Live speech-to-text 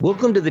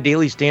Welcome to the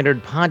Daily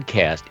Standard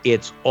Podcast.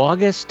 It's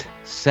August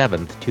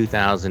 7th,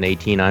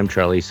 2018. I'm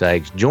Charlie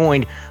Sykes,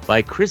 joined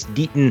by Chris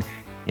Deaton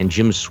and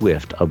Jim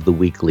Swift of the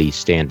Weekly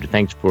Standard.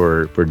 Thanks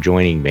for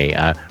joining me.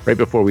 Right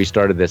before we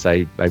started this,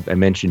 I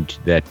mentioned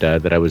that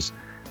I was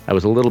a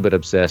little bit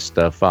obsessed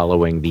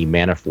following the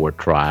Manafort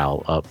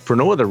trial for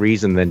no other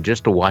reason than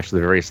just to watch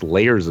the various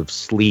layers of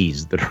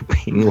sleaze that are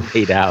being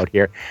laid out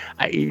here.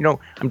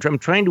 I'm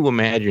trying to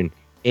imagine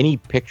any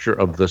picture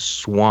of the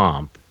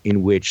swamp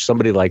in which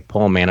somebody like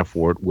Paul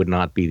Manafort would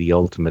not be the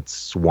ultimate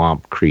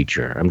swamp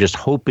creature. I'm just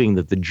hoping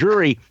that the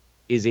jury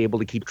is able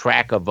to keep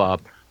track of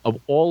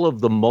all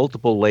of the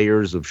multiple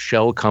layers of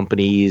shell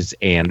companies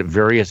and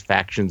various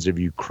factions of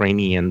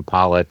Ukrainian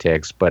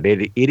politics. But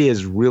it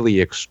is really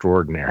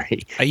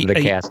extraordinary, the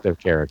cast of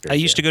characters. I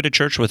used to go to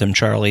church with him,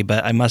 Charlie,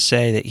 but I must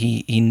say that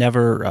he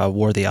never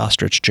wore the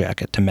ostrich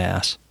jacket to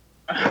Mass.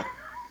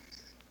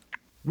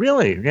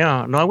 Really?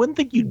 Yeah. No, I wouldn't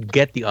think you'd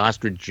get the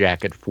ostrich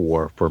jacket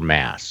for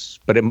Mass,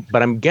 but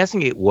I'm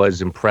guessing it was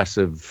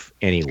impressive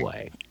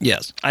anyway.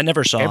 Yes, I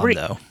never saw him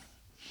though.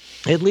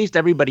 At least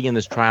everybody in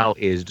this trial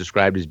is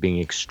described as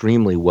being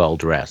extremely well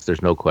dressed.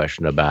 There's no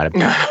question about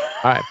it. All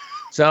right.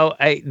 So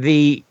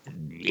it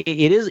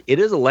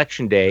is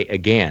election day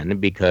again,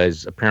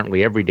 because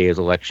apparently every day is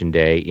election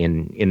day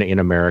in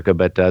America.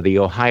 But the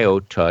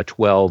Ohio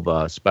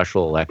 12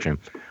 special election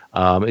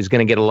is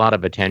going to get a lot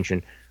of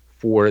attention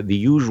for the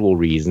usual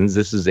reasons.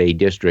 This is a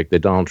district that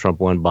Donald Trump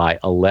won by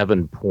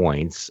 11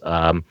 points.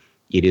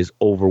 It is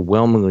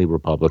overwhelmingly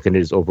Republican.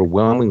 It is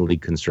overwhelmingly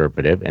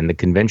conservative. And the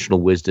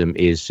conventional wisdom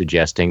is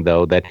suggesting,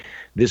 though, that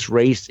this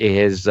race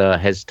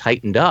has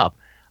tightened up.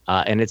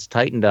 And it's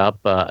tightened up,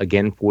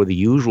 again, for the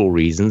usual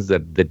reasons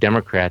that the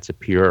Democrats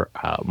appear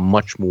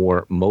much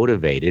more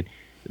motivated.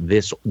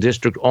 This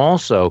district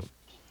also,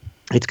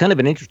 it's kind of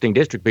an interesting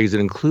district because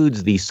it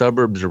includes the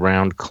suburbs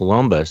around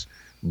Columbus,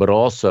 but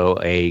also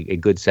a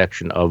good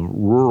section of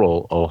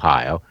rural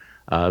Ohio.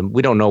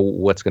 We don't know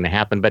what's going to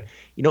happen, but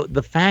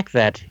the fact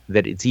that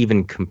it's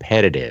even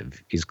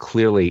competitive is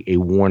clearly a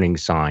warning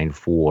sign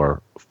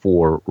for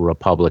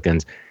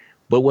Republicans.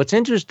 But what's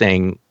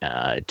interesting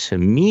to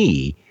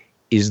me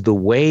is the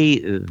way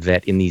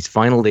that in these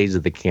final days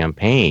of the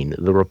campaign,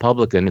 the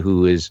Republican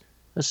who is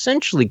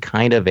essentially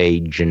kind of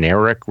a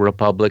generic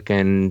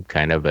Republican,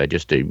 kind of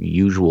just a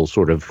usual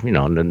sort of,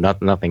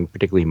 nothing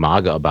particularly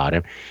MAGA about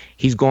him.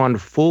 He's gone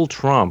full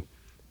Trump,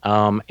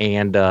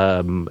 and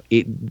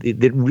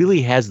it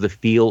really has the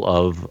feel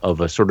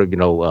of a sort of,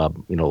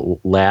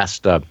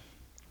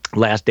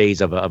 last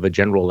days of a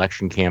general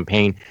election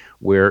campaign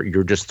where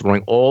you're just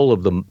throwing all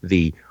of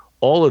the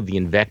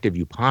invective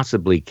you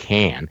possibly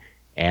can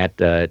at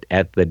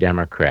the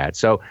Democrats.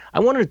 So I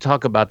wanted to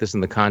talk about this in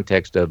the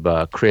context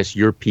of, Chris,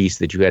 your piece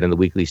that you had in the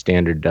Weekly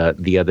Standard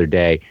the other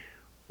day,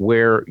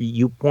 where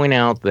you point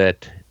out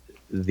that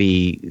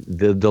the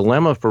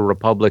dilemma for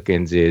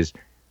Republicans is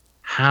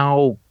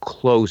how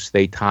close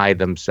they tie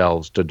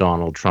themselves to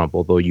Donald Trump,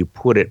 although you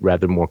put it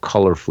rather more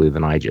colorfully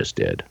than I just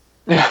did.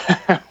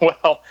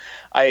 Well,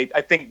 I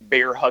think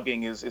bear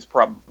hugging is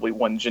probably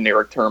one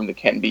generic term that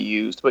can be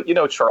used. But,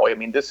 Charlie, I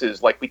mean, this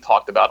is, like we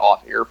talked about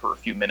off air for a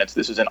few minutes,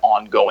 this is an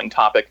ongoing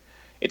topic.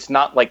 It's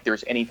not like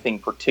there's anything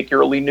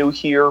particularly new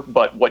here,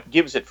 but what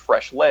gives it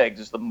fresh legs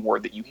is the more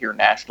that you hear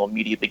national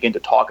media begin to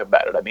talk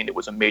about it. I mean, it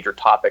was a major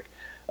topic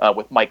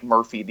with Mike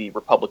Murphy, the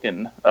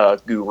Republican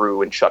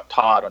guru, and Chuck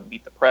Todd on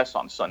Meet the Press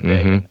on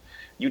Sunday. Mm-hmm.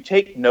 You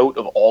take note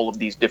of all of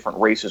these different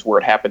races where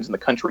it happens in the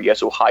country.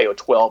 Yes, Ohio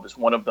 12 is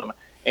one of them.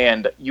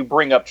 And you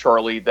bring up,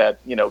 Charlie, that,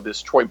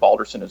 this Troy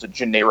Balderson is a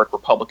generic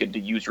Republican, to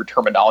use your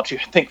terminology.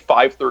 I think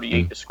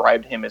 538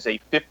 described him as a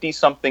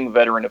 50-something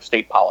veteran of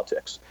state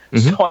politics.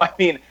 Mm-hmm. So, I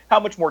mean, how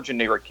much more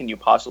generic can you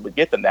possibly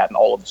get than that? And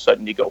all of a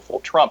sudden you go full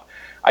Trump.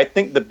 I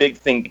think the big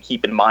thing to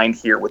keep in mind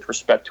here with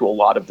respect to a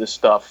lot of this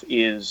stuff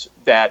is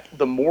that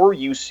the more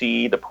you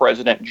see the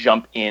president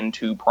jump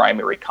into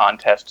primary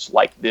contests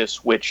like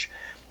this, which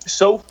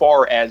so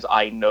far as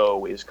I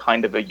know is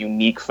kind of a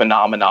unique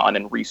phenomenon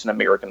in recent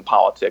American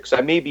politics.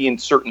 Maybe in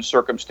certain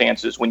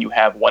circumstances when you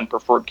have one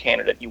preferred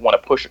candidate, you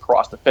want to push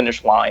across the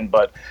finish line,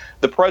 but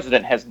the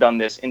president has done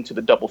this into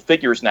the double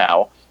figures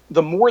now.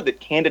 The more that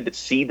candidates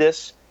see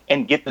this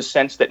and get the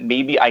sense that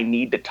maybe I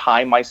need to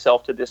tie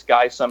myself to this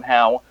guy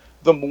somehow,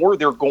 the more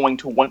they're going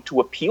to want to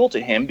appeal to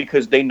him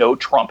because they know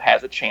Trump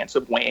has a chance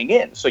of weighing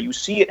in. So you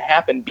see it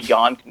happen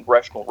beyond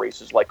congressional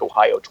races like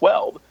Ohio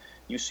 12.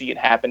 You see it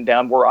happen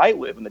down where I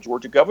live in the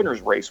Georgia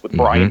governor's race with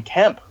Brian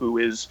Kemp, who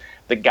is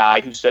the guy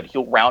who said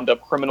he'll round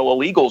up criminal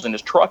illegals in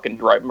his truck and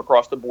drive them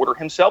across the border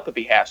himself if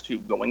he has to,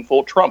 going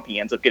full Trump. He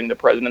ends up getting the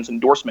president's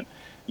endorsement.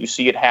 You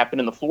see it happen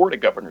in the Florida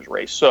governor's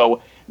race.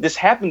 So this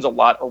happens a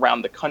lot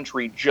around the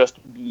country just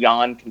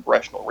beyond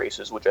congressional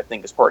races, which I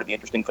think is part of the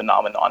interesting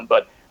phenomenon.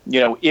 But,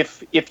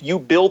 if you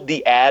build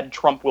the ad,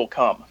 Trump will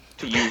come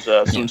to use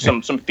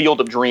some Field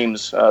of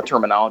Dreams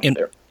terminology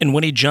there. And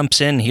when he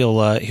jumps in,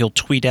 he'll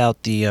tweet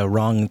out the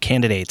wrong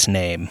candidate's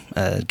name.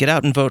 Get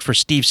out and vote for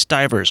Steve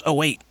Stivers. Oh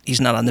wait,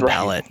 he's not on the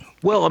ballot.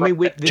 Well, I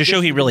mean, to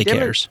show he really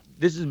cares.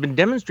 This has been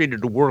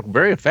demonstrated to work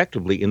very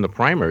effectively in the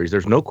primaries.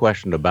 There's no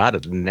question about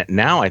it. And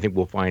now I think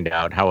we'll find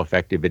out how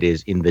effective it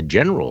is in the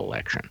general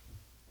election.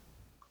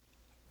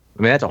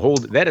 I mean,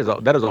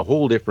 that is a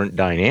whole different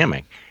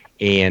dynamic.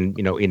 And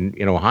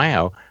in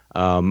Ohio,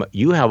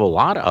 you have a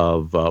lot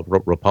of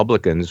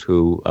Republicans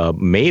who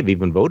may have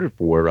even voted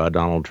for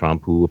Donald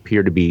Trump, who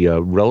appear to be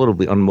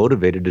relatively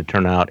unmotivated to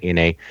turn out in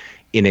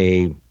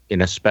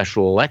a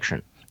special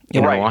election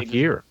in an off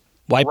year.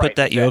 Why put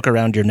that yoke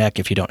around your neck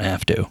if you don't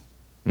have to?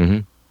 Mm-hmm.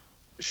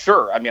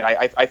 Sure. I mean,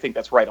 I think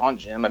that's right on,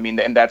 Jim. I mean,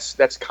 and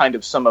that's kind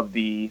of some of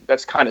the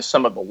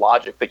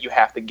logic that you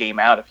have to game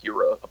out if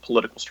you're a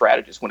political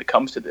strategist when it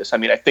comes to this. I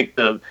mean, I think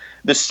the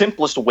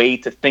simplest way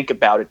to think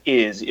about it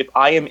is if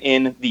I am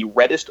in the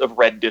reddest of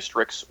red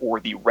districts or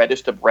the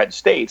reddest of red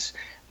states,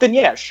 then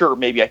yeah, sure,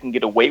 maybe I can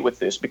get away with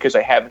this because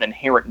I have an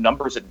inherent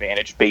numbers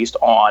advantage based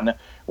on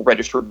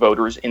registered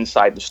voters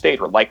inside the state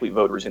or likely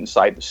voters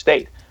inside the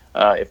state.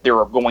 If there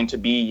are going to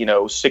be,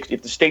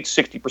 if the state's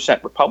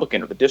 60%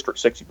 Republican or the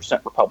district's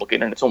 60%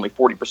 Republican and it's only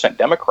 40%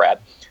 Democrat,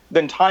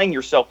 then tying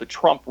yourself to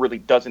Trump really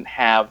doesn't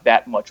have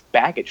that much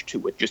baggage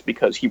to it just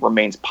because he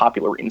remains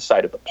popular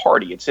inside of the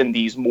party. It's in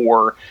these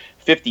more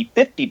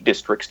 50-50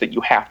 districts that you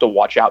have to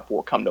watch out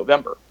for come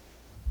November.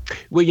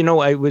 Well,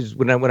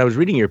 when I was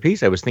reading your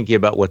piece, I was thinking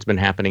about what's been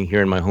happening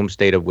here in my home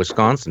state of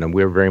Wisconsin, and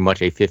we're very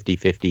much a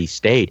 50-50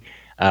 state.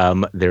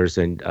 There's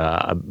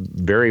a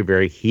very,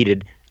 very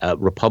heated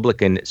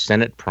Republican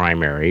Senate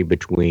primary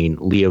between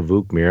Leah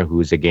Vukmir, who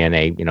is again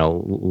a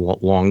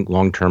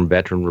long-term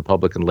veteran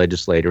Republican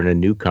legislator, and a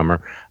newcomer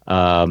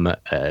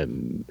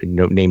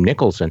named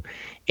Nicholson,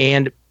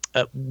 and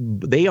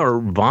they are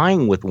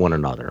vying with one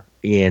another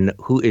in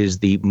who is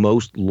the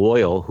most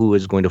loyal, who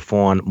is going to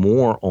fawn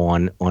more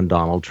on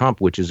Donald Trump,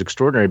 which is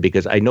extraordinary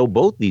because I know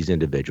both these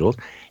individuals,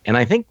 and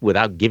I think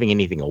without giving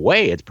anything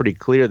away, it's pretty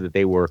clear that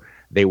they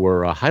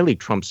were highly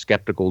Trump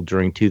skeptical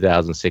during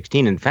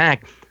 2016. In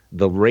fact,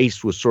 the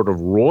race was sort of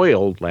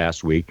roiled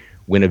last week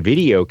when a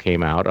video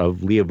came out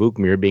of Leah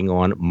Vukmir being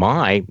on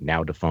my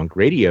now defunct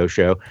radio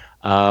show,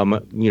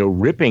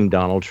 ripping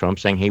Donald Trump,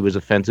 saying he was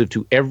offensive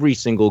to every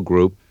single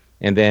group,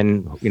 and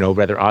then,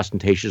 rather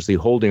ostentatiously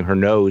holding her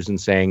nose and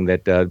saying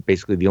that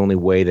basically the only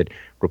way that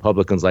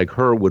Republicans like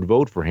her would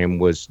vote for him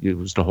was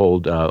to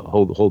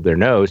hold their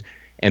nose.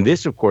 And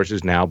this, of course,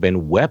 has now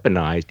been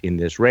weaponized in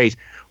this race.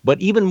 But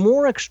even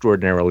more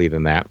extraordinarily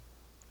than that,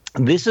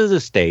 this is a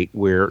state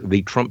where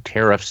the Trump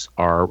tariffs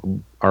are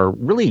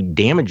really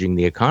damaging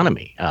the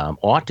economy.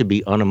 Ought to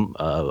be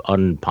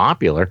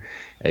unpopular,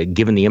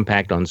 given the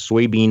impact on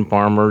soybean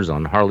farmers,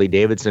 on Harley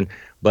Davidson.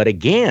 But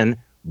again,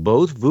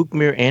 both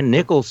Vukmir and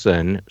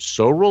Nicholson,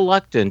 so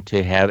reluctant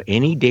to have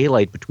any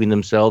daylight between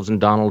themselves and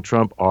Donald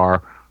Trump,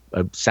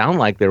 sound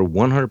like they're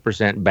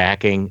 100%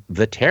 backing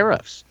the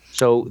tariffs.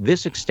 So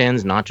this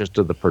extends not just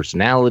to the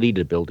personality,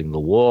 to building the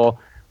wall,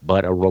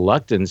 but a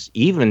reluctance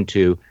even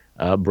to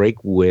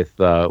break with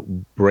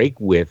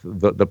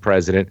the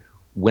president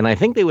when I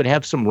think they would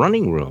have some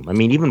running room. I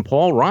mean, even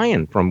Paul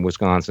Ryan from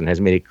Wisconsin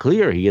has made it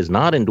clear he is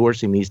not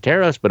endorsing these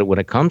tariffs, but when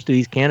it comes to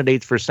these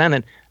candidates for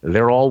Senate,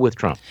 they're all with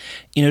Trump.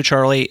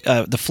 Charlie,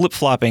 the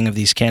flip-flopping of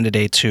these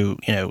candidates who,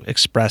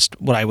 expressed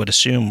what I would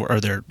assume are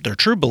their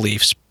true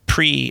beliefs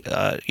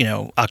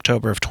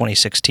October of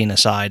 2016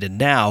 aside, and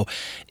now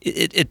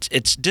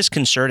it's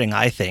disconcerting,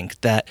 I think,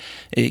 that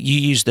you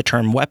use the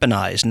term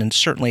weaponized, and it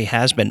certainly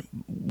has been.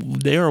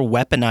 They are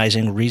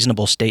weaponizing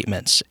reasonable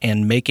statements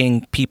and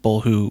making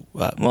people who,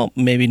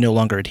 maybe no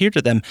longer adhere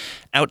to them,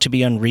 out to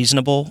be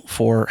unreasonable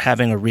for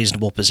having a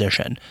reasonable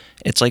position.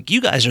 It's like you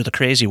guys are the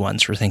crazy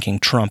ones for thinking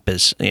Trump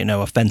is,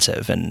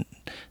 offensive and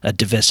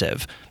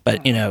divisive,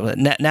 but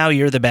now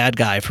you're the bad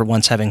guy for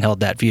once having held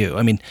that view.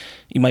 I mean,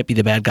 you might be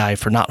the bad guy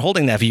for not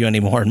holding that view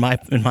anymore in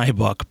my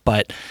book,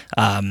 but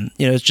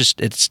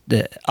it's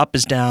the up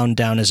is down,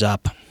 down is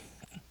up.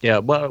 Yeah,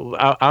 well,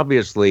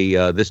 obviously,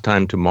 this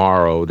time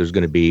tomorrow, there's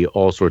going to be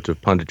all sorts of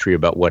punditry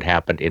about what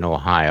happened in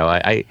Ohio.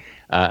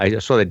 I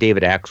saw that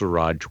David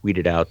Axelrod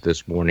tweeted out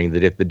this morning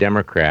that if the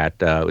Democrat,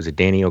 was it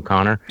Danny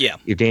O'Connor? Yeah.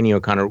 If Danny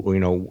O'Connor,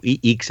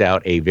 ekes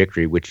out a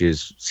victory, which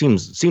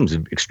seems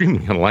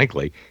extremely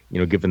unlikely,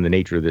 given the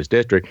nature of this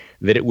district,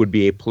 that it would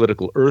be a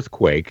political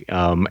earthquake,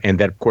 and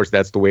that, of course,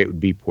 that's the way it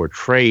would be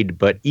portrayed.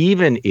 But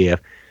even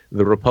if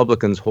the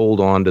Republicans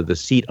hold on to the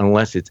seat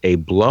unless it's a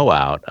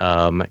blowout,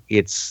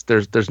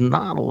 there's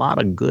not a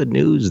lot of good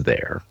news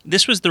there.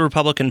 This was the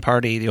Republican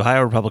Party, the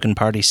Ohio Republican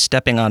Party,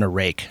 stepping on a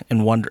rake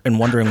and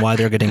wondering why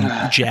they're getting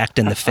jacked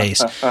in the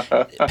face.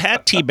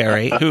 Pat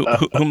Tiberi,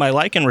 whom I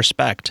like and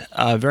respect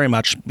very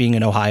much, being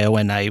in Ohio,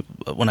 and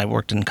when I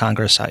worked in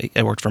Congress, I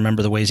worked for a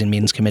member of the Ways and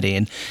Means Committee,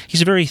 and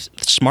he's a very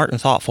smart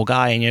and thoughtful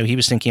guy. And he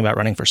was thinking about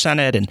running for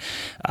Senate and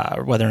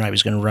whether or not he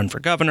was going to run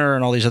for governor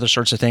and all these other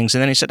sorts of things.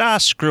 And then he said,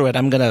 screw it,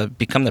 I'm going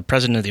become the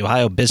president of the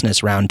Ohio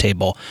Business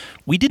Roundtable.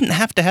 We didn't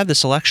have to have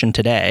this election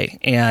today.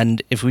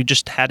 And if we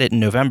just had it in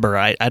November,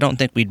 I don't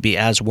think we'd be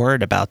as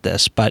worried about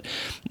this. But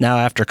now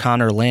after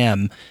Connor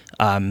Lamb,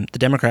 the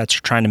Democrats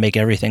are trying to make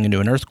everything into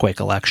an earthquake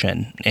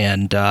election.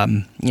 And,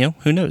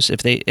 who knows?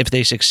 If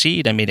they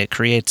succeed, I mean, it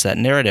creates that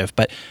narrative.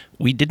 But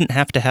we didn't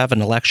have to have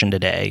an election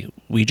today.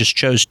 We just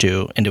chose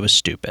to, and it was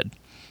stupid.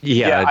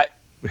 Yeah.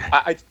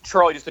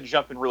 Charlie, just to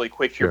jump in really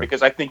quick here,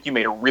 because I think you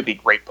made a really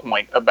great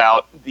point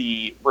about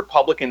the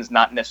Republicans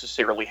not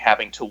necessarily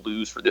having to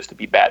lose for this to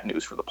be bad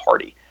news for the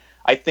party.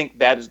 I think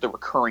that is the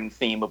recurring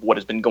theme of what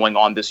has been going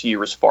on this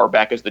year as far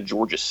back as the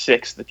Georgia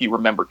 6th. If you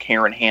remember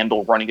Karen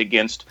Handel running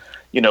against,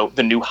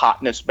 the new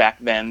hotness back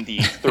then, the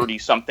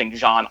 30-something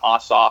John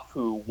Ossoff,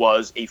 who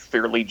was a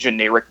fairly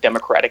generic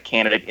Democratic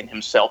candidate in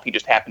himself. He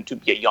just happened to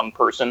be a young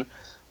person.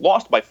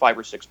 Lost by 5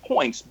 or 6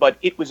 points, but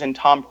it was in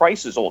Tom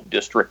Price's old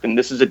district, and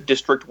this is a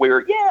district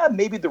where,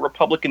 maybe the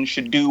Republicans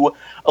should do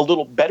a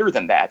little better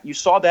than that. You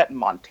saw that in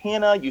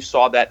Montana. You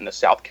saw that in the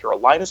South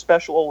Carolina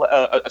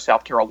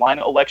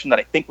election that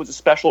I think was a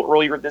special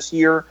earlier this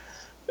year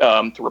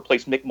to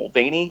replace Mick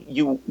Mulvaney.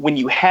 When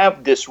you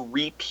have this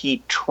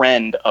repeat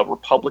trend of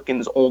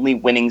Republicans only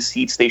winning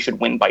seats they should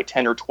win by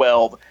 10 or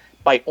 12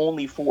 by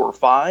only 4 or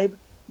 5,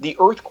 the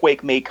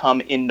earthquake may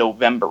come in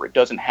November. It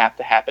doesn't have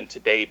to happen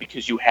today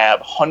because you have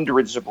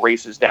hundreds of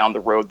races down the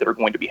road that are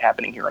going to be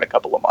happening here in a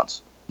couple of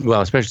months. Well,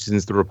 especially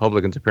since the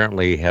Republicans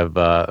apparently have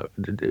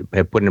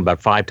put in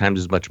about 5 times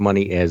as much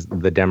money as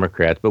the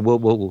Democrats. But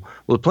we'll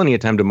have plenty of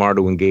time tomorrow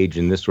to engage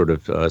in this sort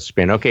of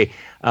spin. Okay,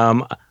 I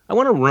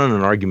want to run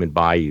an argument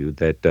by you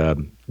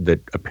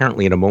that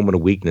apparently in a moment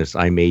of weakness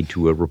I made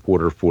to a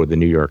reporter for the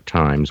New York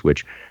Times,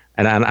 which.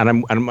 And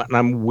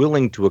I'm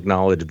willing to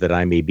acknowledge that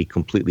I may be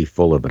completely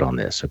full of it on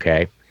this.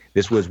 Okay,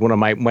 this was one of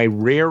my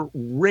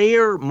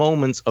rare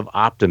moments of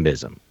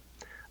optimism.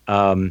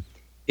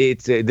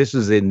 This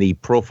is in the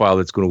profile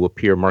that's going to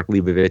appear. Mark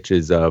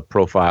Leibovich's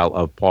profile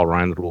of Paul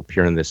Ryan that will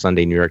appear in the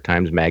Sunday New York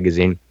Times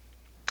Magazine,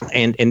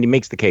 and he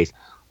makes the case: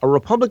 a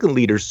Republican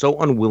leader so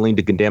unwilling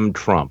to condemn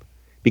Trump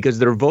because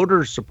their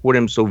voters support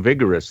him so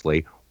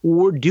vigorously.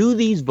 Or do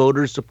these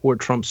voters support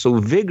Trump so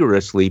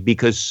vigorously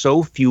because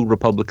so few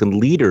Republican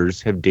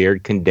leaders have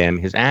dared condemn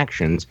his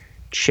actions?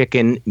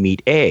 Chicken,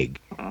 meat, egg.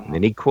 And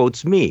then he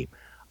quotes me.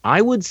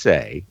 I would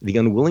say the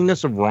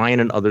unwillingness of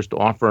Ryan and others to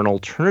offer an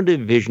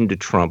alternative vision to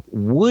Trump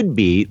would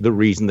be the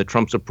reason that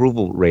Trump's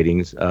approval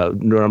ratings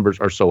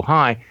numbers are so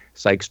high.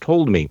 Sykes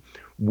told me,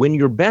 when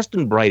your best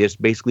and brightest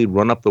basically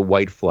run up the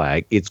white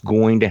flag, it's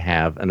going to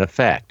have an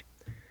effect.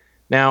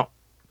 Now,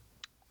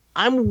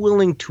 I'm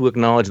willing to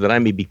acknowledge that I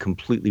may be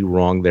completely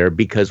wrong there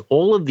because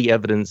all of the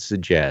evidence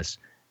suggests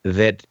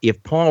that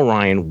if Paul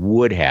Ryan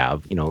would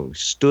have,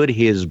 stood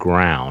his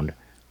ground,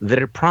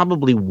 that it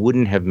probably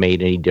wouldn't have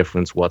made any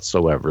difference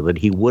whatsoever, that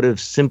he would have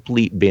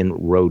simply been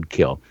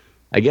roadkill.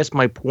 I guess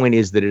my point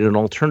is that in an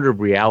alternative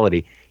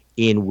reality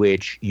in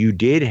which you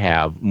did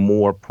have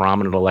more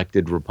prominent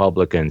elected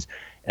Republicans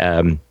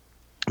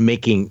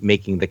making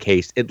the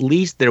case, at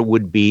least there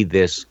would be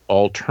this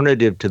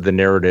alternative to the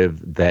narrative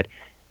that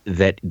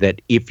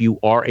if you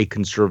are a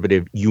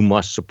conservative, you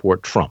must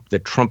support Trump,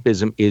 that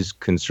Trumpism is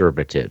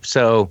conservative.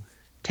 So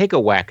take a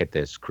whack at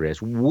this,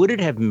 Chris. Would it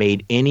have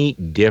made any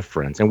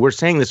difference? And we're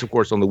saying this, of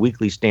course, on the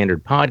Weekly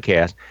Standard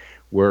podcast,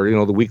 where,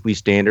 the Weekly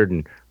Standard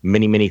and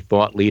many, many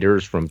thought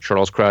leaders from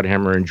Charles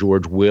Krauthammer and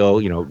George Will,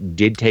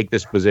 did take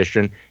this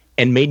position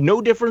and made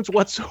no difference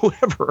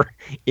whatsoever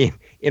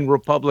in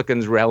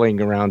Republicans rallying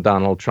around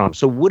Donald Trump.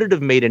 So would it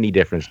have made any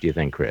difference, do you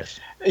think, Chris?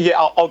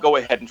 Yeah, I'll go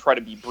ahead and try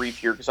to be brief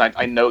here because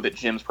I know that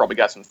Jim's probably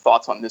got some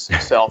thoughts on this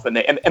himself, and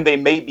they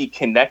may be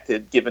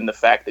connected given the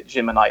fact that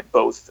Jim and I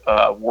both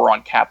were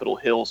on Capitol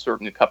Hill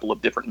serving a couple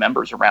of different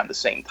members around the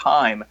same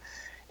time.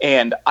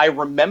 And I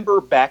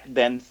remember back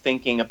then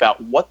thinking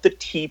about what the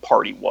Tea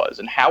Party was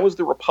and how is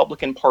the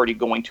Republican Party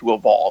going to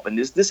evolve? And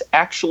is this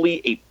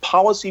actually a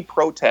policy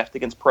protest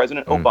against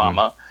President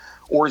Obama?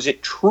 Or is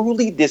it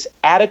truly this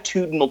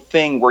attitudinal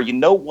thing where,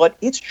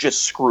 it's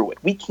just screw it.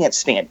 We can't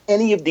stand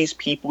any of these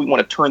people. We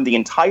want to turn the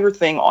entire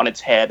thing on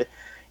its head.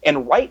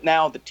 And right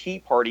now, the Tea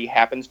Party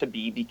happens to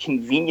be the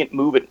convenient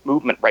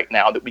movement right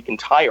now that we can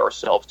tie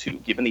ourselves to,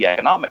 given the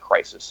economic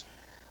crisis.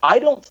 I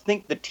don't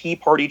think the Tea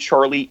Party,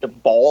 Charlie,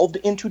 evolved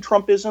into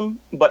Trumpism,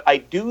 but I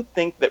do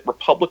think that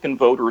Republican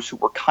voters who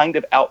were kind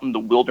of out in the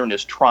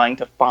wilderness trying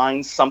to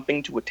find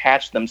something to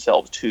attach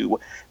themselves to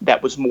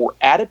that was more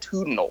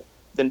attitudinal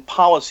than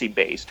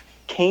policy-based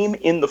came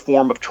in the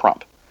form of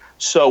Trump.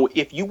 So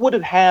if you would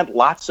have had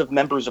lots of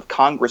members of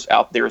Congress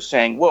out there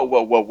saying,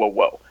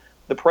 whoa,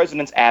 the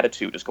president's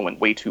attitude is going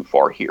way too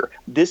far here.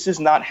 This is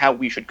not how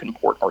we should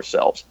comport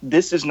ourselves.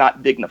 This is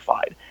not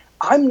dignified.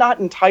 I'm not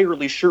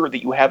entirely sure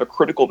that you have a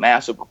critical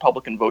mass of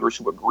Republican voters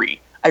who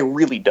agree. I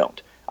really don't.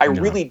 I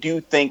really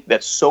do think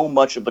that so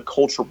much of the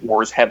culture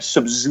wars have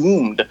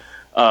subsumed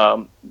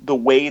the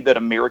way that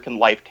American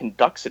life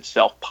conducts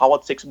itself,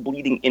 politics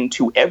bleeding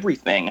into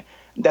everything,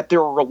 that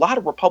there are a lot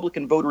of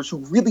Republican voters who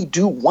really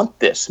do want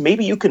this.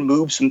 Maybe you can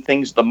move some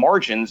things to the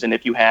margins, and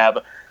if you have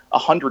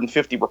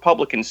 150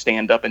 Republicans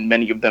stand up, and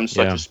many of them,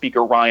 such as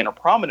Speaker Ryan, are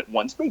prominent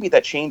ones, maybe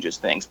that changes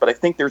things. But I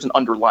think there's an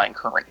underlying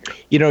current here.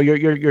 You know,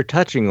 you're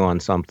touching on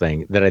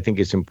something that I think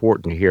is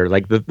important here.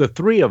 Like the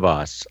three of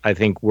us, I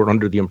think, were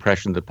under the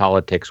impression that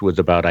politics was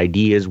about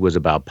ideas, was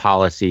about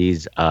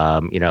policies.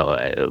 Again,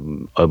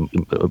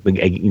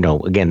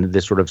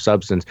 this sort of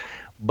substance.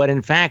 But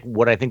in fact,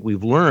 what I think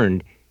we've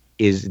learned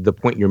is the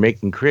point you're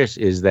making, Chris,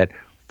 is that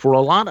for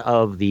a lot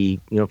of the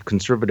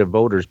conservative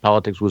voters,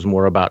 politics was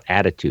more about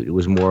attitude. It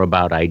was more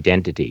about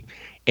identity.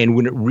 And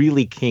when it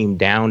really came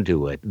down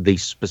to it, the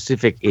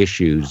specific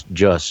issues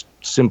just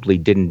simply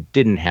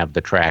didn't have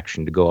the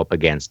traction to go up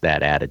against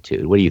that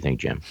attitude. What do you think,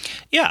 Jim?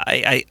 Yeah,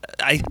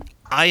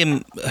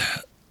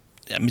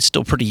 I'm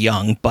still pretty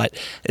young, but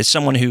as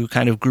someone who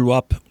kind of grew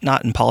up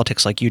not in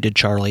politics like you did,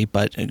 Charlie,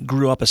 but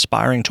grew up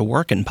aspiring to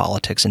work in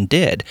politics and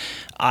did,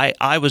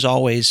 I was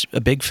always a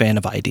big fan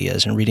of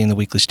ideas and reading the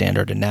Weekly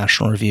Standard and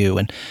National Review.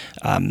 And,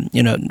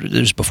 it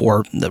was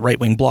before the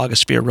right-wing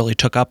blogosphere really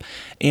took up.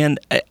 And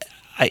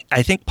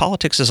I think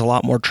politics is a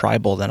lot more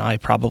tribal than I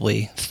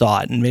probably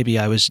thought. And maybe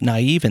I was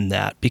naive in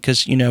that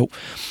because,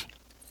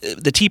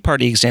 the Tea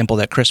Party example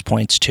that Chris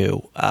points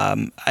to,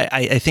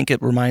 I think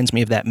it reminds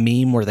me of that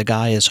meme where the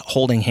guy is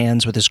holding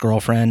hands with his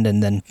girlfriend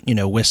and then,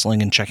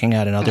 whistling and checking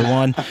out another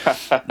one.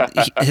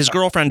 His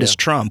girlfriend is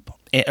Trump,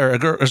 or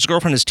his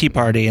girlfriend is Tea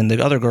Party, and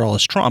the other girl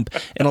is Trump.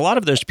 And a lot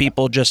of those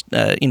people just,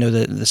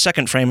 the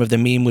second frame of the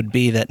meme would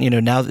be that,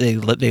 now they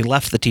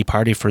left the Tea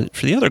Party for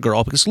the other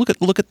girl because look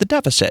at the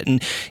deficit.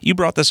 And you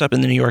brought this up in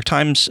the New York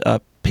Times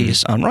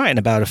piece on Ryan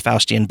about a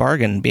Faustian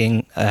bargain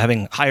being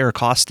having higher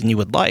costs than you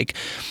would like.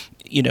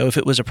 If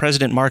it was a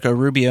President Marco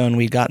Rubio and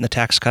we'd gotten the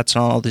tax cuts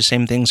and all the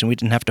same things and we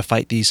didn't have to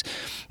fight these,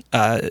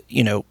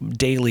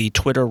 daily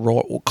Twitter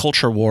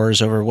culture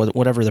wars over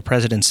whatever the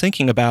president's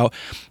thinking about,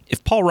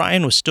 if Paul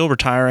Ryan was still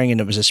retiring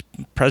and it was this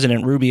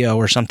President Rubio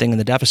or something and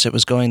the deficit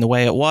was going the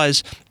way it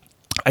was,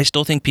 I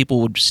still think people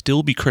would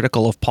still be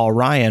critical of Paul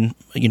Ryan,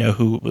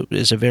 who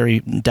is a very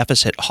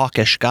deficit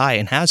hawkish guy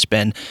and has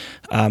been.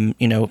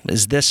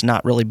 Is this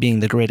not really being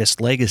the greatest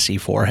legacy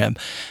for him?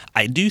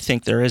 I do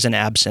think there is an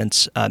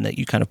absence that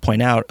you kind of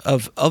point out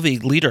of a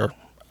leader.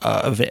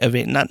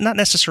 Not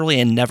necessarily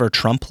a never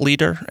Trump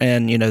leader,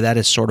 and that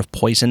has sort of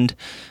poisoned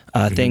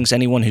things.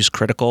 Anyone who's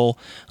critical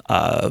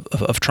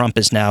of Trump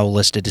is now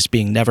listed as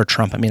being never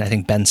Trump. I mean, I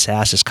think Ben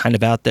Sass is kind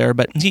of out there,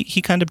 but he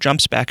kind of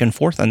jumps back and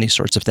forth on these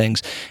sorts of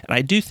things. And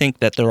I do think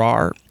that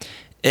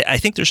I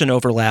think there's an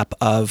overlap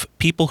of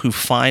people who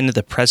find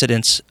the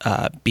president's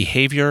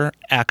behavior,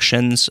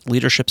 actions,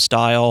 leadership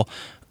style,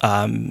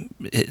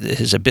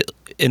 his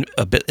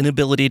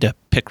inability to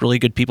pick really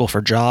good people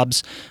for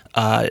jobs,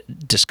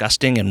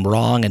 disgusting and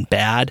wrong and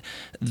bad.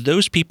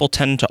 Those people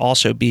tend to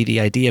also be the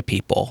idea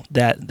people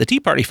that the Tea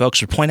Party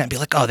folks would point at and be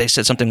like, oh, they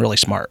said something really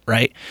smart,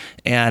 right?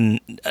 And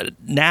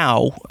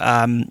now,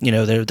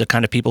 they're the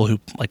kind of people who,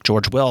 like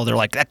George Will, they're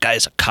like, that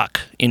guy's a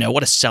cuck.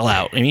 What a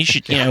sellout. I mean,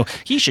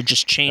 he should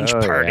just change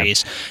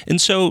parties. Yeah.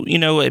 And so,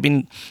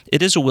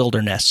 it is a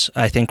wilderness,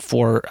 I think,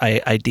 for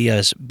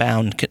ideas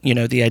bound,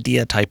 the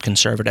idea type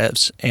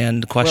conservatives.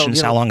 And the question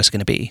is how long it's going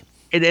to be.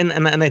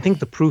 And I think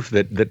the proof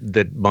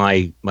that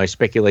my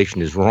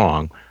speculation is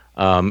wrong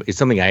is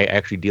something I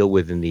actually deal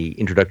with in the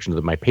introduction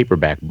of my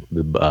paperback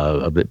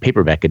of the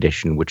paperback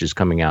edition, which is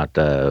coming out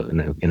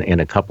in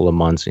a couple of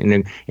months,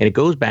 and it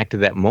goes back to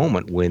that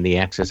moment when the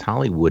Access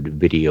Hollywood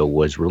video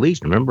was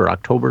released. Remember,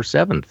 October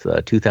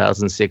 7th,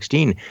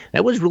 2016.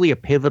 That was really a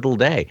pivotal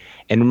day.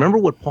 And remember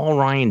what Paul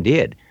Ryan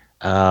did.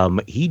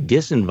 He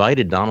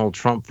disinvited Donald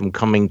Trump from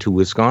coming to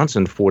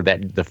Wisconsin for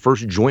the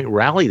first joint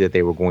rally that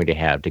they were going to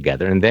have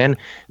together. And then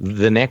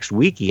the next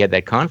week, he had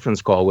that conference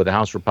call with the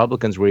House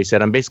Republicans where he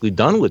said, I'm basically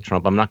done with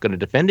Trump. I'm not going to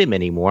defend him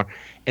anymore.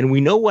 And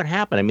we know what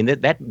happened. I mean,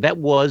 that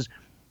was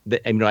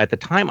at the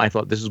time, I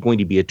thought this was going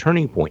to be a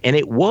turning point. And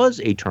it was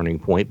a turning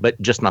point,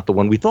 but just not the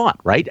one we thought.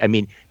 Right. I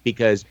mean,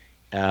 because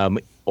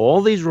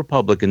all these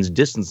Republicans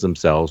distanced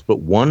themselves, but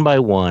one by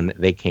one,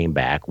 they came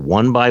back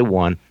one by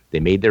one. They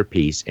made their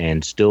peace,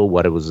 and still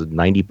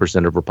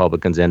 90% of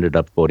Republicans ended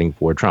up voting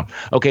for Trump.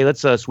 Okay,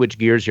 let's switch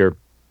gears here.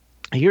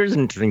 Here's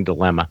an interesting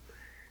dilemma.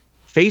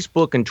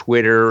 Facebook and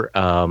Twitter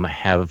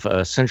have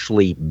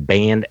essentially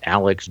banned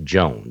Alex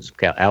Jones.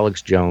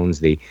 Alex Jones,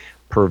 the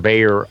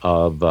purveyor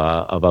of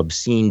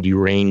obscene,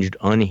 deranged,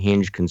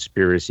 unhinged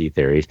conspiracy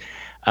theories.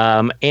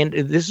 And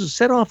this has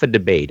set off a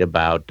debate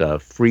about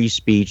free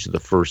speech, the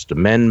First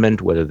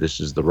Amendment, whether this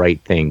is the right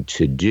thing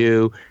to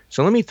do.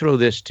 So let me throw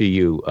this to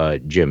you,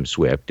 Jim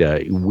Swift.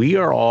 We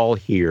are all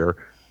here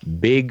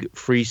big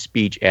free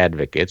speech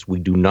advocates. We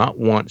do not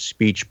want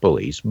speech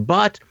police.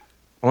 But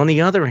on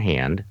the other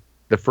hand,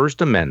 the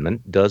First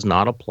Amendment does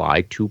not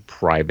apply to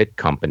private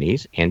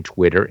companies, and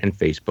Twitter and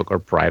Facebook are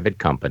private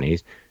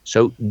companies.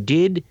 So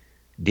did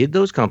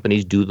those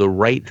companies do the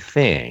right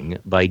thing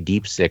by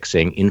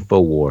deep-sixing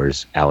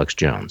InfoWars' Alex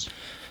Jones?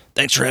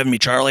 Thanks for having me,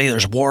 Charlie.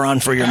 There's war on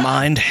for your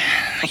mind.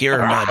 Here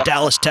in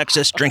Dallas,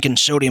 Texas, drinking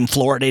sodium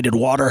fluoridated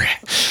water.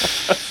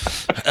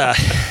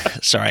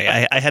 Sorry,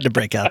 I had to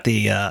break out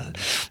the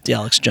the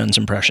Alex Jones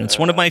impression. It's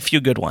one of my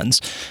few good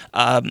ones.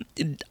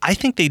 I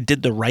think they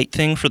did the right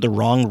thing for the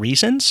wrong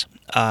reasons.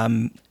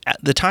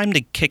 At the time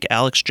to kick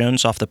Alex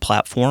Jones off the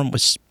platform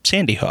was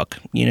Sandy Hook.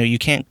 You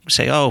can't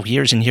say, oh,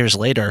 years and years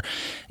later,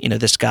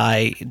 this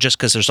guy, just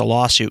because there's a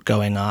lawsuit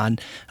going on.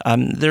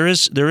 There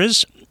is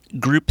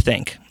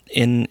groupthink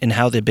in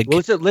how the big...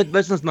 Well,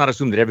 let's not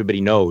assume that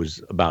everybody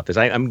knows about this.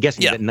 I'm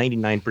guessing that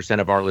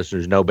 99% of our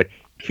listeners know, but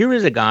here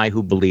is a guy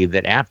who believed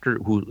that after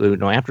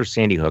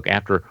Sandy Hook,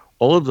 after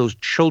all of those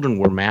children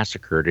were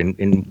massacred,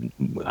 and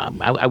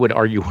I would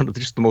argue one of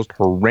just the most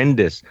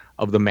horrendous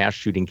of the mass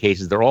shooting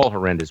cases. They're all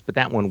horrendous, but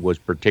that one was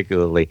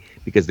particularly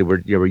because they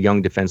were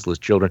young, defenseless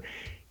children.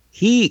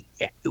 He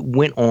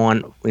went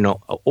on,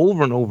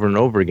 over and over and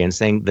over again,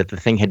 saying that the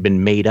thing had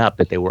been made up,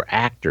 that they were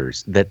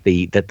actors, that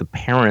the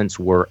parents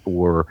were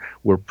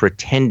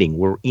pretending,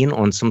 were in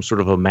on some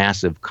sort of a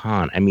massive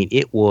con. I mean,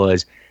 it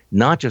was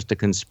not just a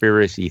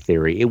conspiracy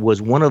theory; it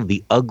was one of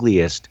the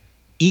ugliest,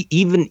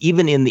 even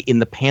in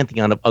the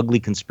pantheon of ugly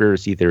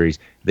conspiracy theories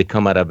that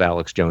come out of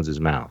Alex Jones's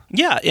mouth.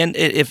 Yeah, and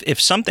if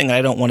something,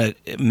 I don't want to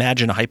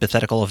imagine a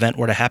hypothetical event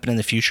were to happen in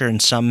the future,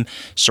 and some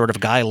sort of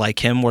guy like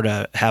him were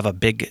to have a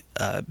big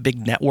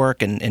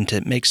network and to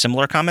make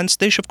similar comments,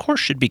 they of course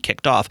should be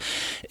kicked off.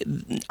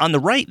 On the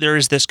right, there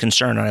is this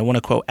concern, and I want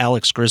to quote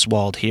Alex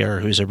Griswold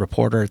here, who's a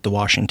reporter at the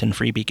Washington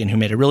Free Beacon, who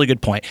made a really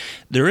good point.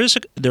 There is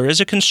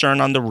a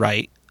concern on the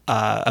right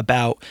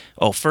about,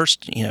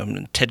 first,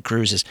 Ted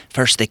Cruz is,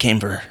 first they came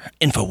for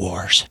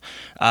InfoWars.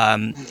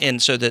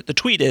 And so the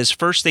tweet is,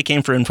 first they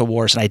came for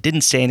InfoWars, and I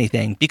didn't say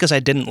anything because I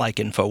didn't like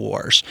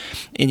InfoWars.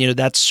 And,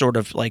 that's sort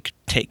of like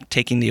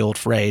taking the old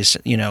phrase,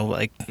 for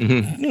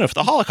the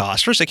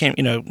Holocaust. First they came,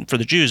 for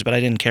the Jews, but I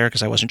didn't care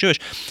because I wasn't Jewish.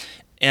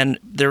 And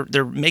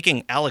they're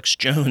making Alex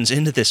Jones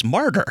into this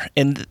martyr.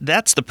 And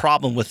that's the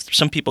problem with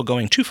some people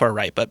going too far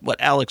right. But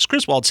what Alex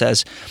Griswold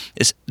says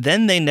is,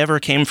 then they never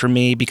came for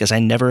me because I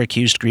never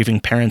accused grieving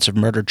parents of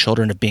murdered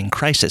children of being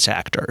crisis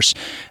actors.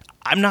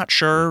 I'm not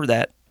sure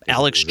that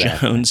Alex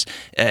Jones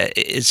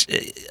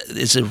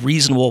is a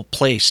reasonable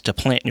place to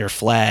plant your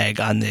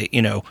flag on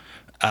the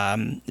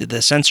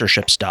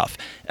censorship stuff.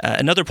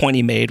 Another point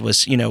he made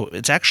was,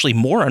 it's actually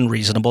more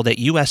unreasonable that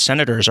U.S.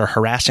 senators are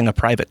harassing a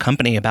private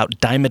company about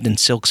Diamond and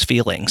Silk's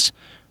feelings.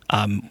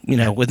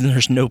 When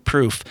there's no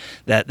proof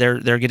that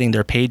they're getting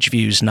their page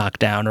views knocked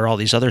down or all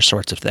these other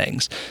sorts of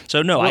things.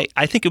 So no,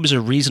 I think it was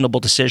a reasonable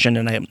decision,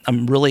 and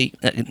I'm really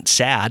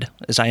sad,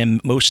 as I am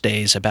most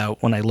days,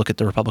 about when I look at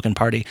the Republican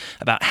Party,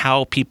 about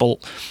how people,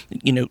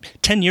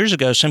 10 years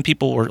ago, some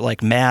people were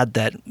like mad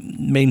that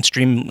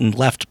mainstream and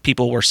left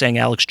people were saying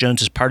Alex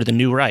Jones is part of the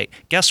new right.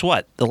 Guess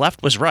what? The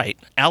left was right.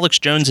 Alex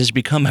Jones has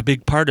become a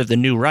big part of the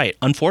new right,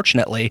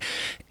 unfortunately,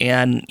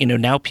 and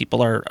now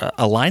people are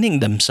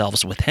aligning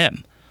themselves with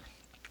him.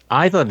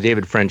 I thought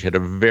David French had a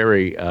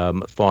very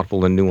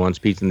thoughtful and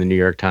nuanced piece in the New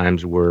York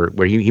Times where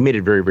he made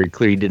it very, very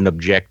clear he didn't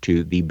object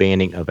to the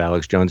banning of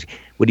Alex Jones.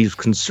 What he was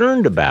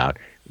concerned about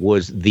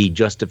was the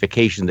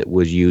justification that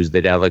was used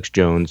that Alex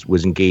Jones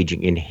was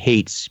engaging in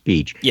hate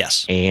speech.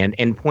 Yes.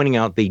 And pointing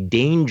out the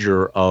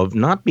danger of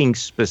not being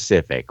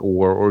specific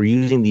or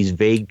using these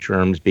vague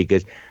terms,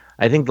 because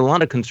I think a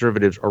lot of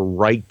conservatives are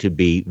right to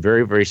be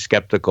very, very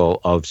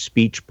skeptical of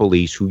speech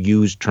police who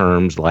use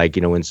terms like,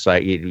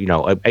 incite,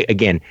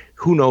 again,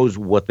 who knows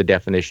what the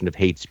definition of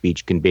hate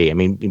speech can be. I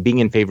mean, being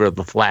in favor of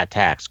the flat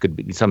tax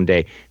could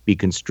someday be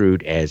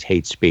construed as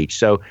hate speech.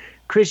 So,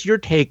 Chris, your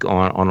take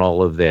on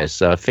all of this,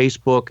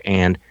 Facebook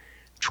and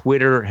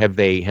Twitter, have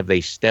they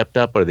stepped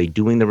up? Are they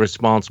doing the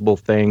responsible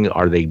thing?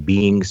 Are they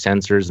being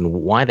censors? And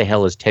why the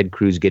hell is Ted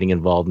Cruz getting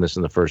involved in this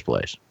in the first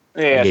place?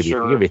 Yeah, I gave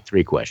sure. you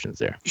 3 questions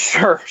there.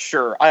 Sure.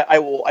 I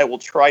will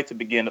try to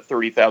begin at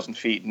 30,000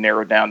 feet and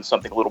narrow down to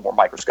something a little more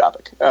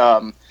microscopic.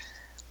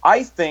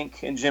 I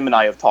think, and Jim and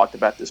I have talked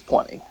about this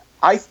plenty,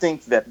 I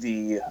think that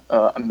the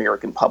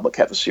American public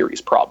have a serious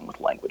problem with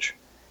language.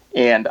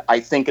 And I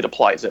think it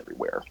applies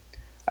everywhere.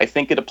 I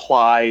think it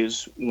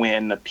applies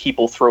when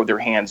people throw their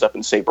hands up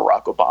and say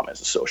Barack Obama is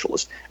a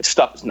socialist. This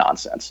stuff is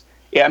nonsense.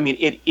 I mean,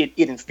 it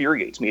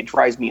infuriates me. It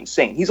drives me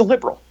insane. He's a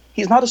liberal.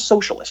 He's not a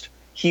socialist.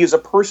 He is a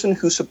person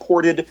who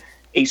supported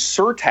a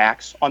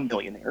surtax on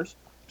millionaires.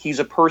 He's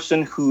a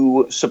person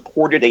who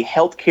supported a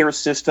healthcare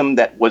system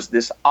that was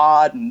this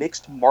odd,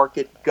 mixed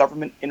market,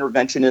 government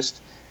interventionist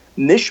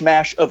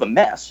mishmash of a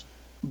mess,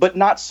 but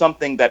not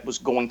something that was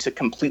going to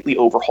completely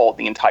overhaul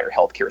the entire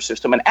healthcare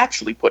system and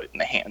actually put it in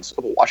the hands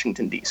of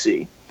Washington,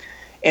 D.C.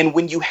 And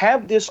when you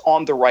have this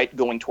on the right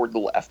going toward the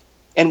left,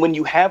 and when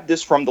you have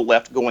this from the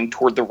left going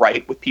toward the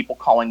right with people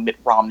calling Mitt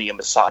Romney a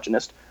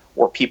misogynist,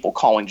 or people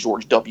calling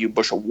George W.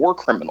 Bush a war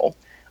criminal,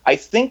 I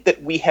think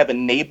that we have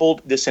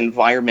enabled this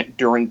environment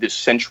during this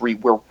century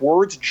where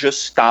words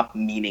just stop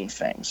meaning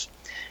things.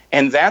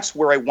 And that's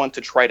where I want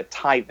to try to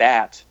tie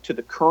that to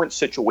the current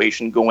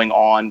situation going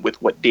on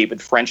with what David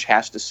French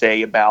has to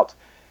say about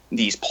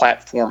these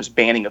platforms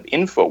banning of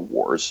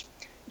InfoWars.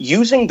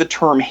 Using the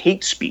term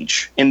hate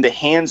speech in the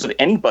hands of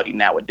anybody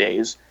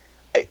nowadays,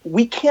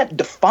 we can't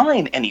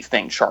define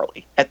anything,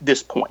 Charlie, at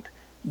this point.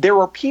 there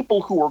are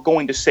people who are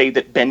going to say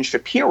that Ben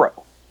Shapiro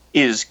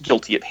is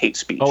guilty of hate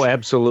speech. Oh,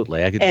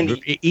 absolutely. I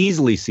could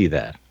easily see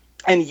that.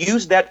 And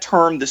use that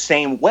term the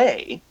same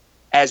way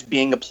as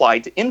being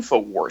applied to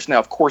InfoWars. Now,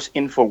 of course,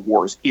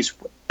 InfoWars is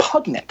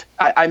repugnant.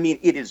 I mean,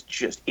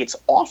 it's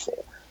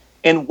awful.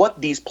 And what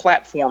these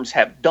platforms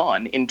have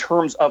done in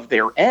terms of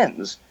their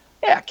ends,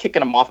 kicking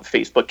them off of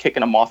Facebook,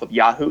 kicking them off of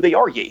Yahoo, they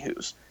are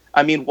yahoos.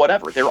 I mean,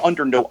 whatever. They're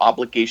under no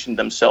obligation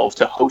themselves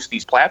to host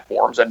these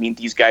platforms. I mean,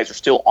 these guys are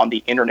still on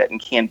the internet and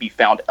can be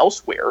found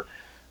elsewhere.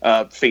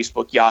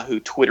 Facebook, Yahoo,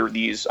 Twitter,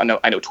 I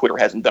know Twitter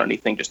hasn't done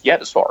anything just yet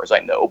as far as I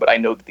know, but I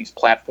know that these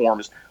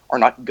platforms are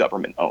not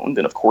government owned.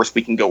 And of course,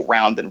 we can go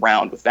round and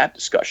round with that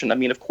discussion. I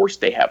mean, of course,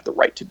 they have the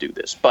right to do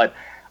this. But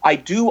I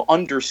do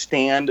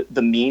understand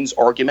the means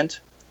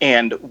argument.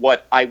 And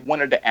what I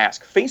wanted to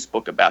ask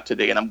Facebook about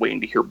today, and I'm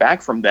waiting to hear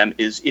back from them,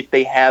 is if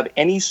they have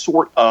any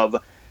sort of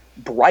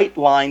bright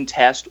line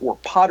test or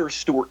Potter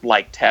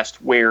Stewart-like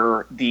test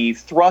where the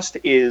thrust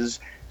is,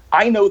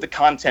 I know the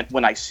content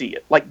when I see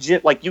it,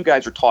 like you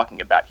guys are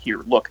talking about here.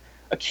 Look,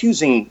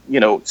 accusing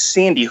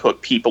Sandy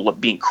Hook people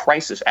of being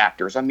crisis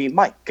actors. I mean,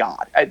 my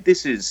God,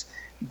 this is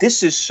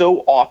so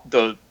off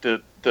the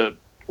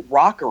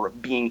rocker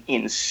of being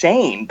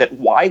insane that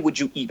why would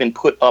you even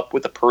put up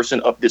with a person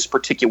of this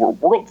particular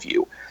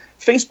worldview?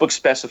 Facebook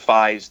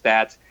specifies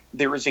that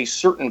there is a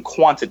certain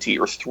quantity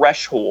or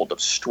threshold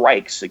of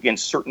strikes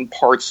against certain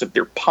parts of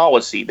their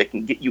policy that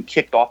can get you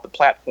kicked off the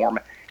platform.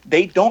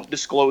 They don't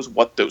disclose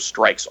what those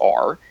strikes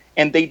are,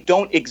 and they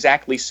don't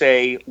exactly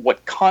say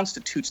what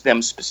constitutes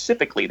them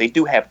specifically. They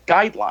do have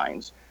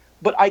guidelines,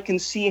 but I can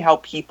see how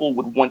people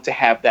would want to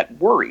have that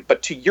worry.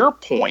 But to your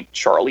point,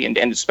 Charlie, and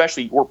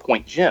especially your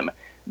point, Jim,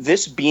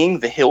 this being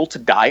the hill to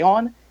die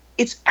on,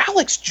 it's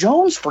Alex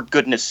Jones, for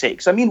goodness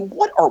sakes. I mean,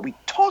 what are we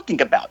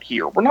talking about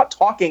here? We're not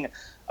talking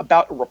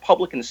about a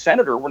Republican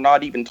senator. We're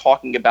not even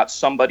talking about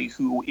somebody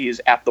who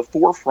is at the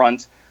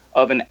forefront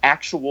of an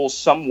actual,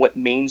 somewhat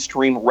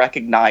mainstream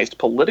recognized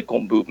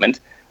political movement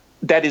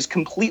that is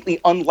completely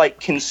unlike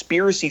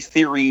conspiracy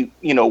theory,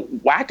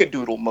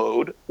 wackadoodle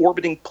mode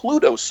orbiting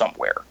Pluto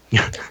somewhere.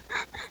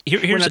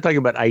 We're not talking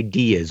about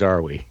ideas,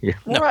 are we?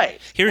 No. Right.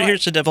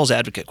 Here's the devil's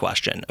advocate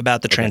question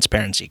about the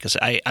transparency, because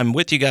I'm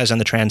with you guys on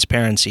the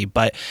transparency,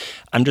 but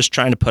I'm just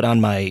trying to put on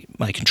my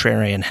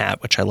contrarian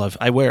hat, which I love.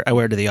 I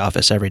wear to the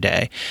office every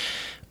day.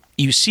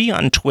 You see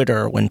on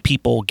Twitter when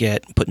people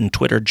get put in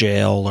Twitter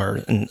jail or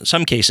in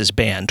some cases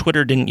banned.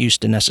 Twitter didn't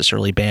used to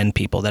necessarily ban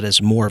people. That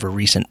is more of a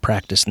recent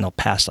practice in the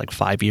past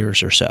 5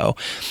 years or so.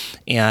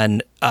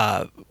 And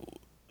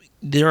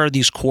there are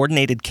these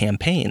coordinated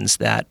campaigns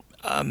that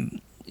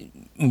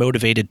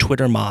motivated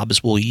Twitter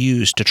mobs will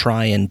use to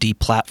try and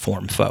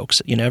deplatform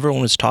folks.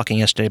 Everyone was talking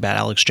yesterday about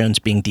Alex Jones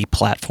being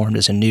deplatformed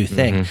as a new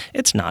thing. Mm-hmm.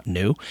 It's not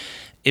new.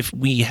 If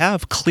we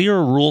have clear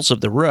rules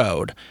of the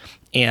road,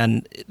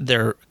 and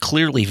they're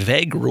clearly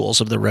vague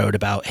rules of the road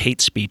about hate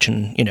speech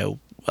and,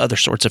 other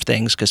sorts of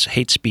things, because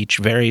hate speech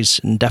varies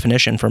in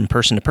definition from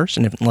person to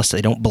person unless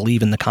they don't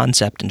believe in the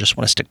concept and just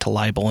want to stick to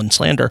libel and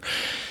slander.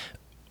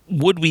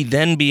 Would we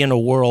then be in a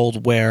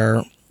world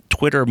where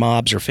Twitter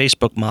mobs or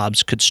Facebook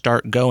mobs could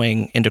start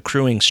going and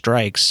accruing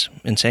strikes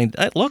and saying,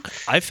 look,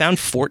 I found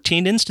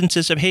 14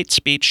 instances of hate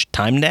speech.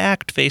 Time to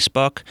act,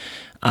 Facebook.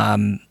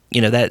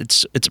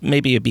 That it's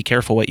maybe a be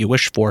careful what you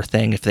wish for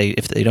thing if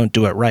they don't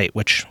do it right,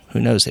 which who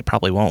knows, they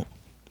probably won't.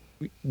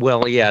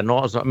 Well, yeah, and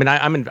also,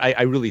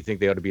 I really think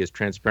they ought to be as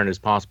transparent as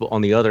possible.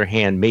 On the other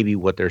hand, maybe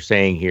what they're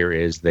saying here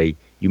is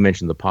you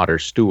mentioned the Potter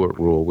Stewart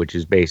rule, which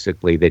is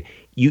basically that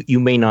you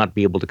may not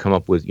be able to come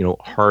up with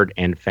hard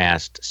and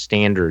fast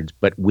standards,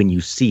 but when you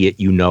see it,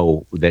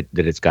 that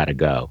it's got to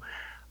go.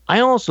 I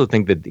also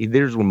think that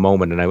there's a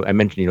moment, and I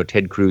mentioned,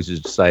 Ted Cruz has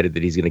decided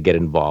that he's going to get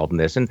involved in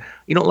this. And,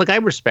 I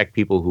respect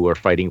people who are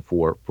fighting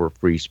for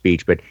free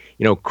speech, but,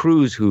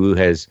 Cruz, who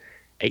has,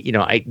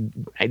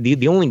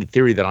 the only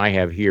theory that I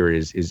have here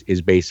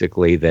is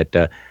basically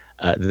that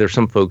there's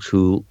some folks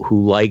who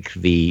like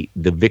the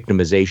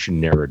victimization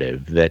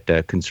narrative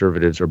that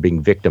conservatives are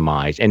being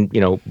victimized and,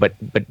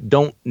 but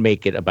don't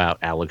make it about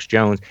Alex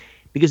Jones.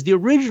 Because the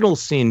original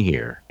sin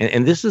here,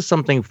 and this is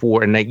something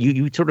and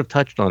you sort of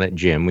touched on it,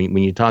 Jim, when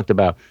you talked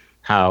about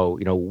how,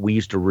 we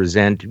used to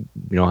resent,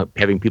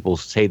 having people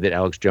say that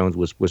Alex Jones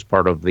was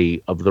part of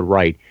the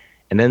right.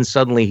 And then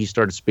suddenly he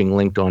starts being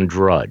linked on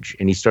Drudge,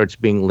 and he starts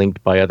being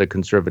linked by other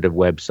conservative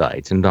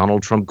websites. And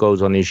Donald Trump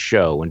goes on his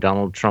show, and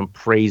Donald Trump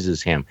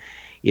praises him.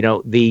 With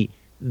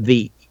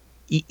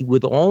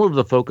all of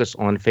the focus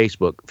on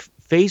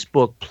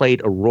Facebook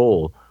played a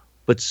role.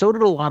 But so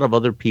did a lot of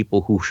other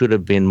people who should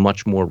have been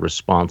much more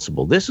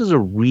responsible. This is a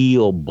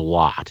real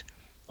blot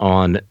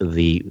on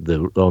the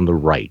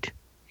right.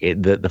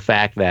 The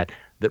fact that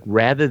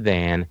rather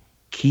than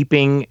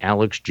keeping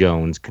Alex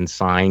Jones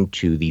consigned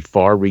to the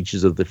far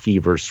reaches of the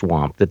fever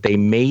swamp, that they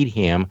made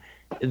him,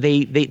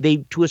 they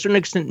to a certain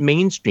extent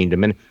mainstreamed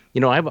him. And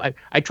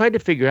I tried to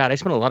figure out. I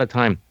spent a lot of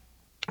time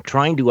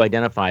trying to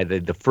identify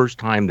the first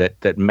time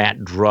that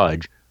Matt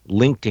Drudge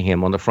linked to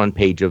him on the front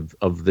page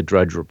of the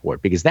Drudge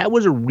Report, because that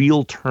was a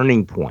real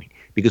turning point.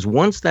 because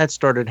once that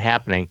started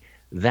happening,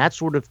 that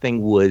sort of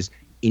thing was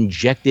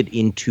injected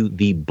into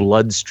the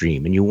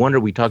bloodstream. And you wonder,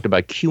 we talked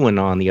about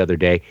QAnon the other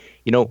day,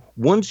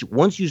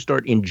 once you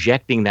start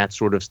injecting that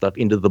sort of stuff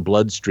into the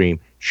bloodstream,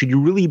 should you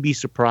really be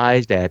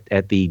surprised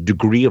at the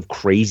degree of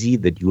crazy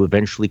that you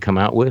eventually come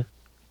out with?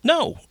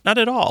 No, not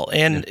at all.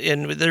 And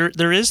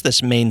there is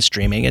this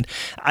mainstreaming, and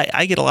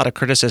I get a lot of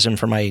criticism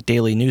for my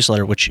daily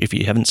newsletter, which if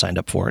you haven't signed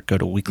up for it, go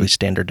to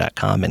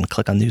weeklystandard.com and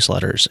click on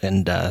newsletters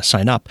and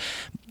sign up.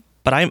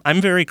 But I'm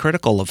very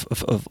critical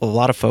of a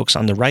lot of folks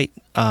on the right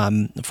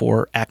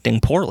for acting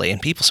poorly. And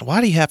people say,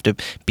 why do you have to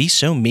be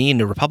so mean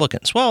to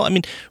Republicans? Well, I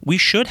mean, we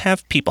should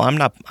have people. I'm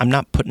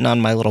not putting on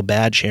my little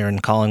badge here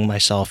and calling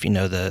myself,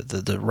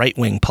 the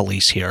right-wing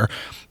police here.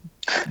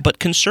 But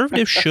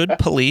conservatives should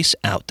police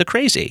out the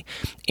crazy.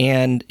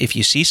 And if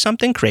you see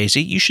something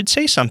crazy, you should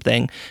say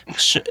something.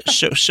 So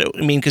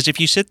I mean, because if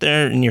you sit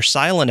there and you're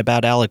silent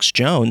about Alex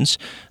Jones,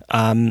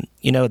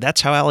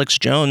 that's how Alex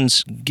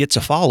Jones gets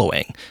a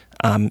following.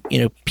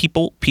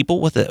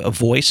 People with a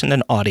voice and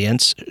an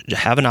audience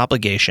have an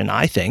obligation,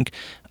 I think,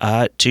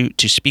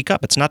 to speak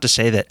up. It's not to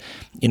say that,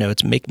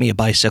 it's make me a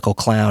bicycle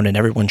clown and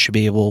everyone should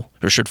be able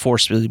or should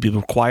forcibly be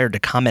required to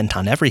comment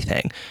on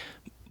everything.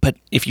 But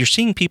if you're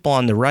seeing people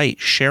on the right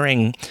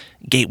sharing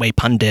Gateway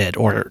Pundit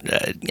or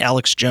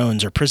Alex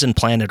Jones or Prison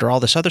Planet or all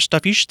this other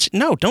stuff, you should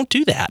no, don't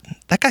do that.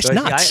 That guy's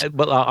nuts.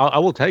 I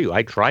will tell you,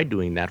 I tried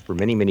doing that for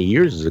many, many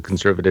years as a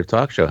conservative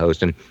talk show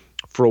host, and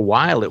for a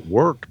while it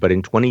worked. But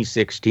in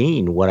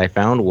 2016, what I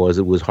found was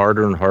it was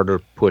harder and harder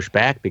to push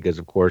back because,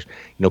 of course,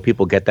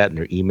 people get that in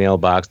their email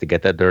box, they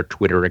get that in their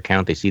Twitter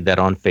account, they see that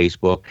on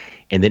Facebook,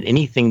 and then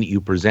anything that you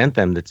present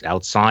them that's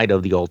outside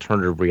of the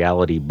alternative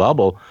reality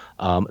bubble,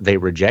 they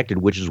rejected,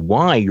 which is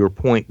why your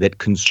point that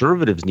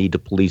conservatives need to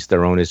police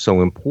their own is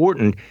so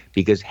important,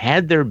 because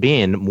had there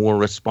been more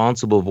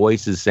responsible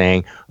voices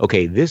saying,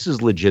 okay, this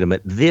is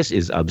legitimate, this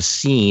is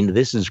obscene,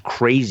 this is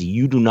crazy,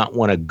 you do not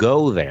want to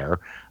go there,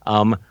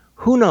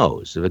 who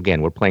knows?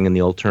 Again, we're playing in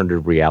the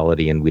alternative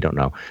reality and we don't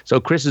know.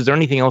 So, Chris, is there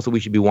anything else that we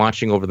should be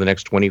watching over the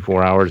next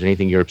 24 hours?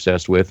 Anything you're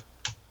obsessed with?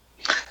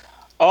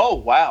 Oh,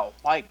 wow.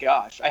 My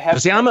gosh.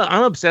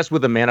 I'm obsessed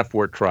with the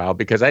Manafort trial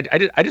because I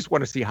just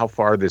want to see how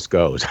far this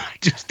goes.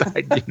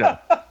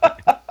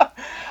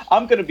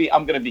 I'm going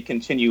to be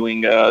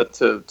continuing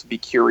to be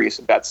curious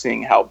about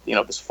seeing how,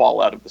 this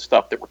fallout of the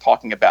stuff that we're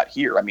talking about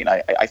here. I mean,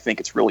 I think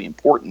it's really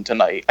important.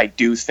 And I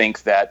do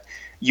think that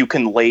you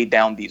can lay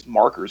down these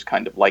markers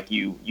kind of like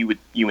you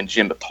and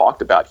Jim have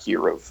talked about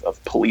here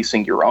of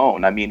policing your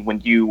own. I mean,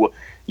 when you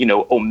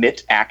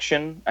omit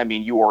action, I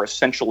mean, you are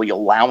essentially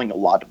allowing a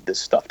lot of this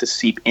stuff to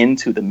seep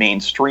into the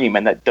mainstream,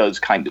 and that does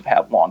kind of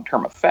have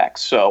long-term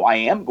effects. So I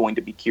am going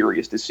to be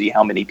curious to see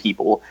how many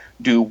people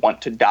do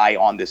want to die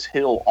on this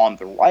hill on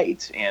the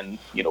right and,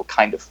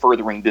 kind of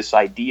furthering this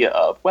idea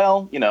of,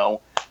 well,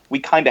 we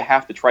kind of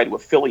have to try to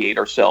affiliate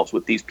ourselves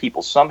with these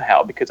people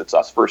somehow because it's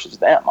us versus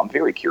them. I'm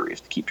very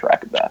curious to keep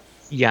track of that.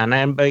 Yeah,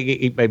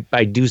 and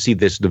I do see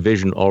this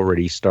division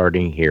already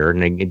starting here.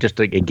 And just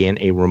again,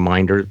 a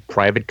reminder,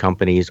 private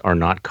companies are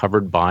not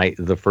covered by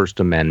the First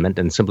Amendment.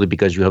 And simply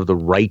because you have the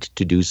right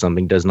to do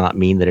something does not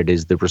mean that it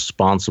is the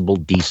responsible,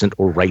 decent,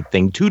 or right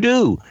thing to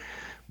do.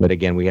 But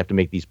again, we have to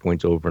make these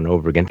points over and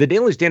over again. The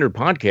Daily Standard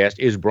podcast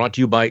is brought to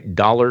you by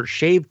Dollar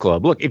Shave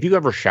Club. Look, if you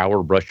ever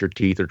shower, brush your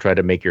teeth, or try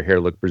to make your hair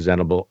look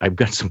presentable, I've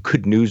got some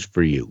good news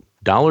for you.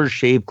 Dollar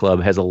Shave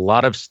Club has a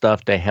lot of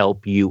stuff to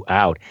help you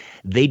out.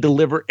 They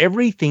deliver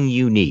everything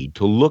you need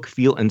to look,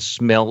 feel, and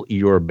smell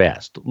your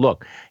best.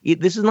 Look,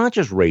 this is not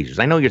just razors.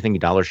 I know you're thinking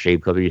Dollar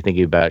Shave Club, or you're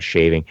thinking about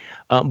shaving,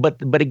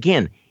 but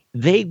again,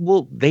 they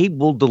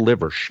will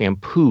deliver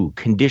shampoo,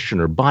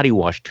 conditioner, body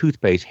wash,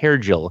 toothpaste, hair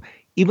gel,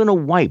 even a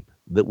wipe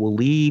that will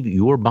leave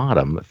your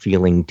bottom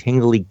feeling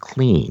tingly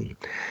clean.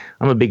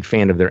 I'm a big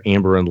fan of their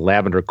amber and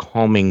lavender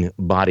calming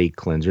body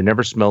cleanser.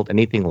 Never smelled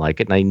anything like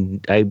it,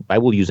 and I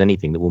will use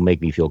anything that will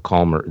make me feel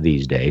calmer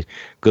these days.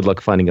 Good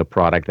luck finding a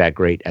product that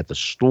great at the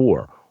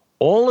store.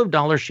 All of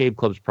Dollar Shave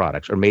Club's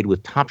products are made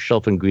with top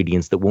shelf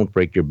ingredients that won't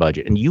break your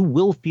budget, and you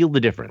will feel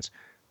the difference.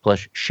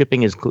 Plus,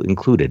 shipping is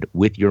included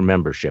with your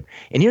membership.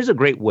 And here's a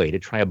great way to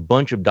try a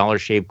bunch of Dollar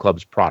Shave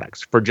Club's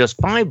products. For just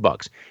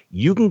 $5,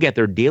 you can get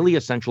their Daily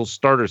Essentials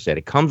starter set.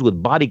 It comes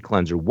with body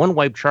cleanser, one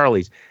wipe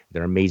Charlie's,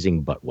 their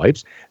amazing butt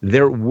wipes,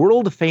 their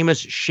world-famous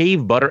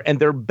shave butter, and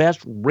their best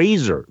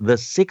razor, the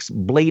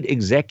 6-blade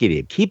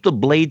Executive. Keep the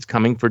blades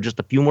coming for just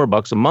a few more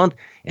bucks a month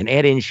and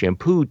add in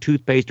shampoo,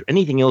 toothpaste, or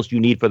anything else you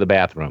need for the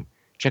bathroom.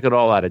 Check it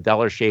all out at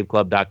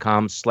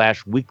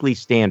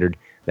dollarshaveclub.com/weeklystandard.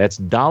 That's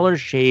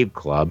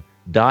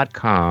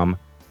dollarshaveclub.com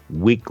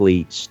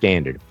weekly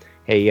standard.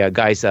 Hey,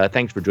 guys,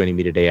 thanks for joining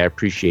me today. I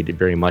appreciate it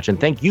very much. And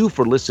thank you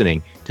for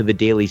listening to the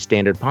Daily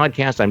Standard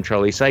Podcast. I'm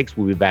Charlie Sykes.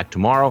 We'll be back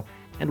tomorrow,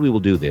 and we will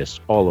do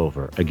this all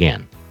over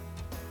again.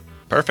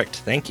 Perfect.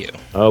 Thank you.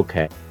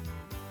 Okay.